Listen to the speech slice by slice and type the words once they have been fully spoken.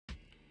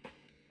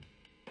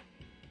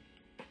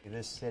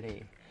this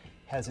city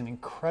has an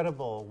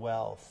incredible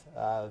wealth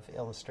of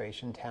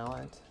illustration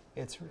talent.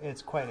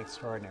 It's quite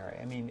extraordinary.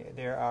 I mean,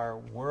 there are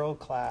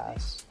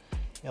world-class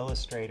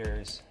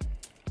illustrators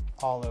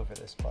all over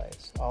this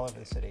place, all over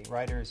the city,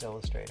 writers,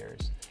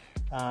 illustrators.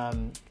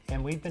 And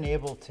we've been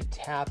able to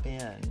tap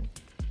in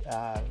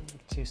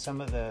to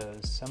some of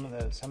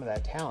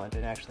that talent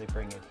and actually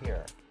bring it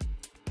here.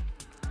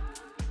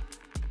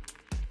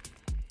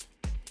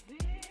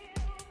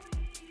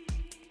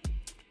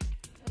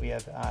 We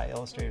have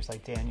illustrators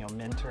like Daniel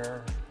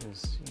Minter,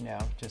 who's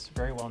just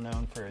very well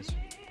known for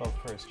both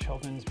for his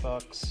children's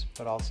books,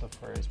 but also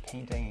for his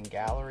painting and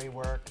gallery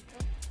work.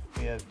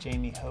 We have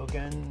Jamie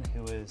Hogan,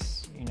 who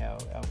is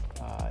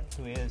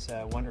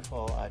a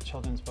wonderful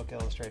children's book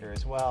illustrator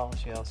as well.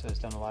 She also has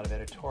done a lot of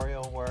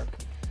editorial work.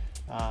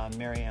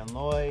 Marianne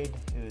Lloyd,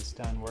 who's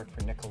done work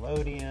for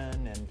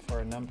Nickelodeon and for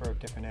a number of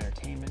different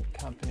entertainment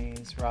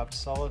companies. Rob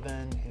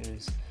Sullivan,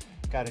 who's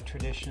got a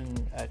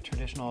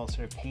traditional sort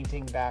of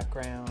painting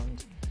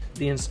background.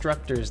 The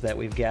instructors that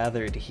we've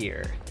gathered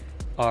here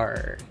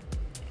are,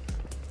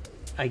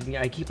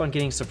 I keep on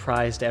getting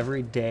surprised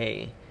every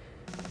day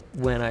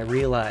when I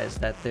realize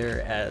that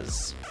they're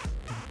as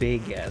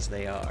big as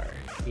they are,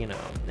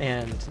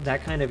 and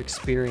that kind of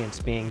experience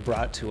being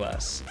brought to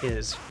us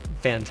is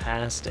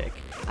fantastic.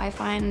 I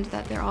find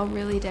that they're all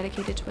really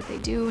dedicated to what they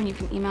do, and you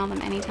can email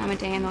them any time of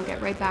day and they'll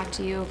get right back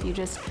to you if you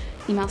just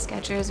email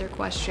sketches or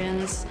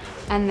questions,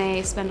 and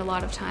they spend a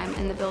lot of time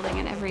in the building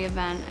at every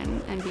event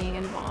and being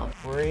involved.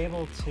 We're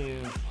able to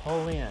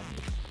pull in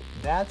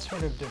that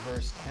sort of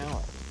diverse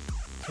talent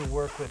to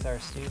work with our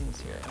students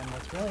here. And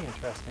what's really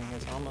interesting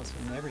is almost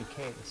in every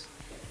case,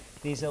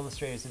 these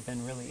illustrators have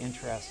been really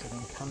interested in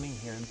coming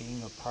here and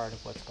being a part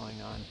of what's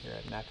going on here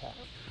at MECA.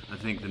 I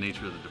think the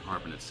nature of the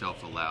department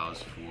itself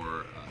allows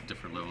for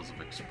different levels of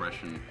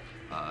expression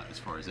as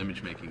far as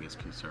image making is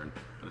concerned,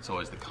 but it's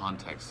always the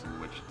context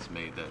in which it's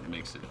made that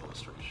makes it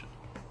illustration.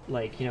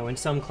 Like, in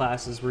some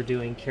classes we're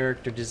doing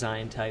character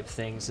design type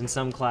things. In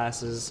some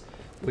classes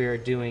we're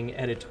doing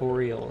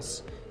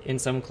editorials. In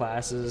some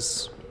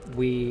classes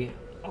we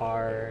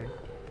are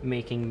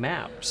making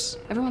maps.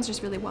 Everyone's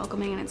just really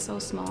welcoming, and it's so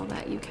small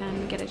that you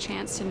can get a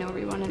chance to know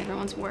everyone and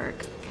everyone's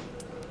work,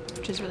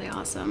 which is really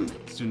awesome.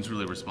 Students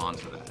really respond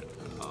to that,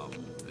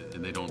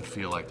 and they don't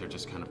feel like they're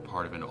just kind of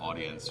part of an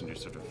audience and you're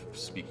sort of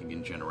speaking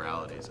in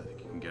generalities. I think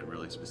you can get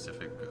really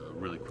specific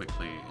really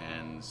quickly,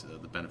 and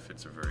the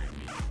benefits are very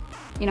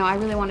immediate. I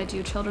really want to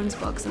do children's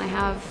books, and I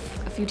have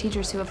a few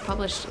teachers who have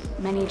published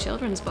many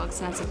children's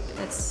books, and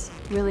it's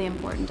really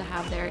important to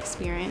have their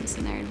experience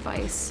and their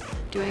advice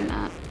doing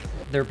that.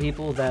 There are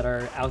people that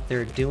are out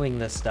there doing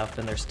this stuff,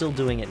 and they're still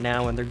doing it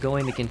now, and they're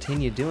going to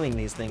continue doing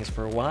these things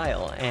for a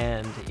while,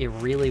 and it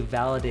really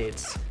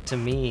validates to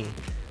me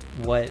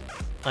what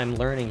I'm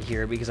learning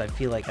here, because I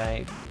feel like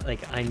I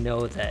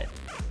know that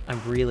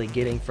I'm really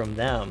getting from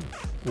them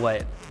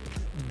what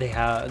they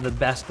have, the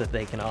best that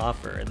they can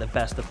offer, the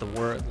best that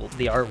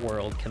the art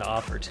world can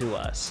offer to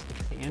us.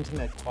 The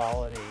intimate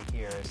quality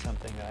here is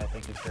something that I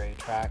think is very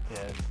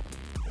attractive,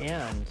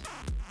 and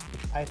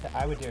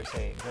I would dare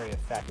say very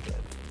effective.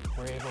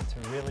 We're able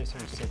to really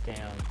sort of sit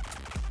down,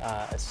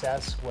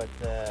 assess what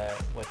the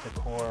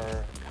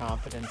core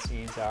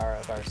competencies are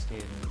of our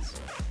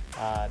students,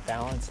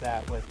 balance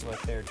that with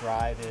what their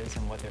drive is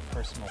and what their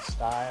personal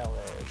style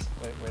is,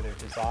 where their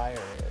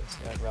desire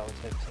is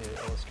relative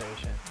to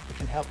illustration,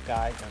 and help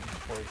guide them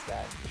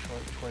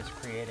towards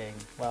creating,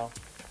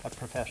 a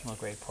professional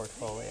grade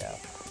portfolio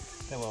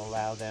that will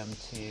allow them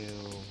to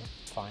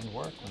find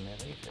work when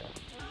they leave here.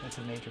 It's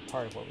a major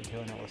part of what we do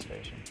in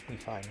illustration. We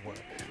find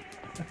work.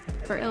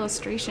 For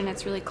illustration,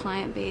 it's really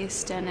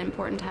client-based and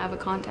important to have a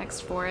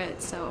context for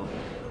it. So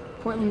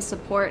Portland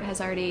Support has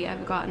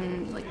I've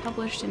gotten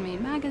published in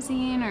Maine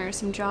magazine, or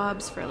some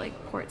jobs for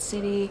Port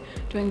City,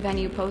 doing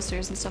venue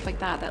posters and stuff like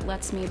that. That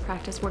lets me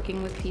practice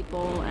working with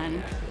people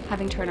and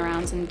having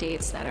turnarounds and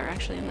dates that are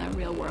actually in the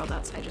real world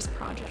outside just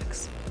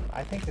projects.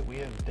 I think that we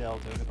have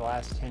built over the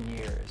last 10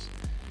 years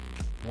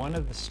one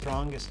of the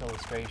strongest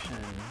illustration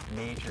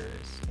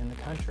majors in the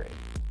country.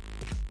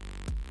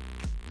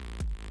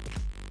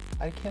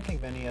 I can't think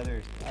of any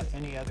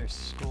other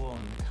school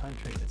in the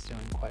country that's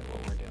doing quite what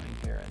we're doing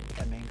here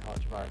at Maine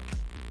College of Art.